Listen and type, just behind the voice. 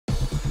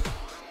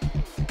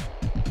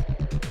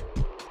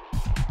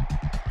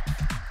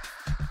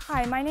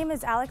Hi, my name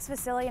is Alex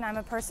Vasili and I'm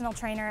a personal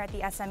trainer at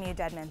the SMU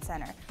Dedman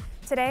Center.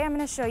 Today I'm going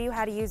to show you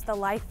how to use the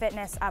Life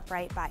Fitness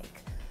upright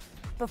bike.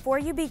 Before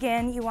you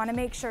begin, you want to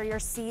make sure your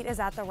seat is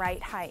at the right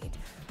height.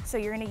 So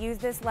you're going to use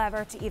this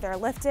lever to either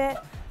lift it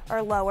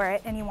or lower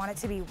it, and you want it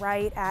to be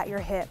right at your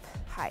hip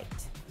height.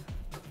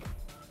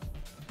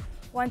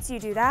 Once you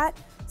do that,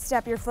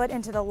 step your foot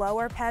into the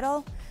lower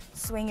pedal,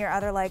 swing your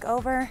other leg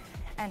over,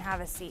 and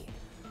have a seat.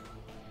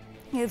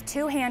 You have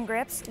two hand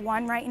grips,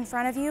 one right in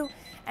front of you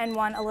and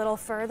one a little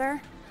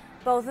further.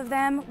 Both of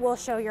them will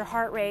show your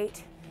heart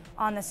rate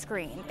on the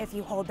screen if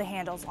you hold the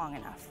handles long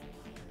enough.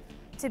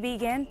 To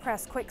begin,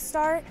 press quick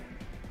start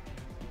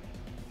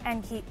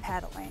and keep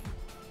pedaling.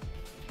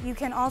 You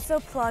can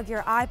also plug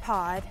your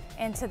iPod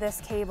into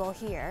this cable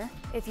here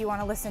if you want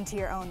to listen to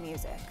your own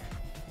music.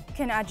 You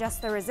can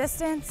adjust the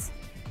resistance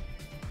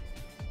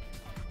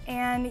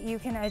and you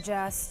can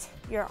adjust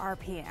your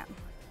RPM.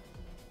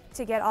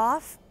 To get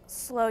off,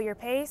 slow your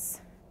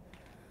pace,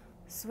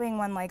 swing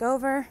one leg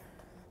over,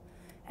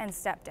 and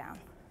step down.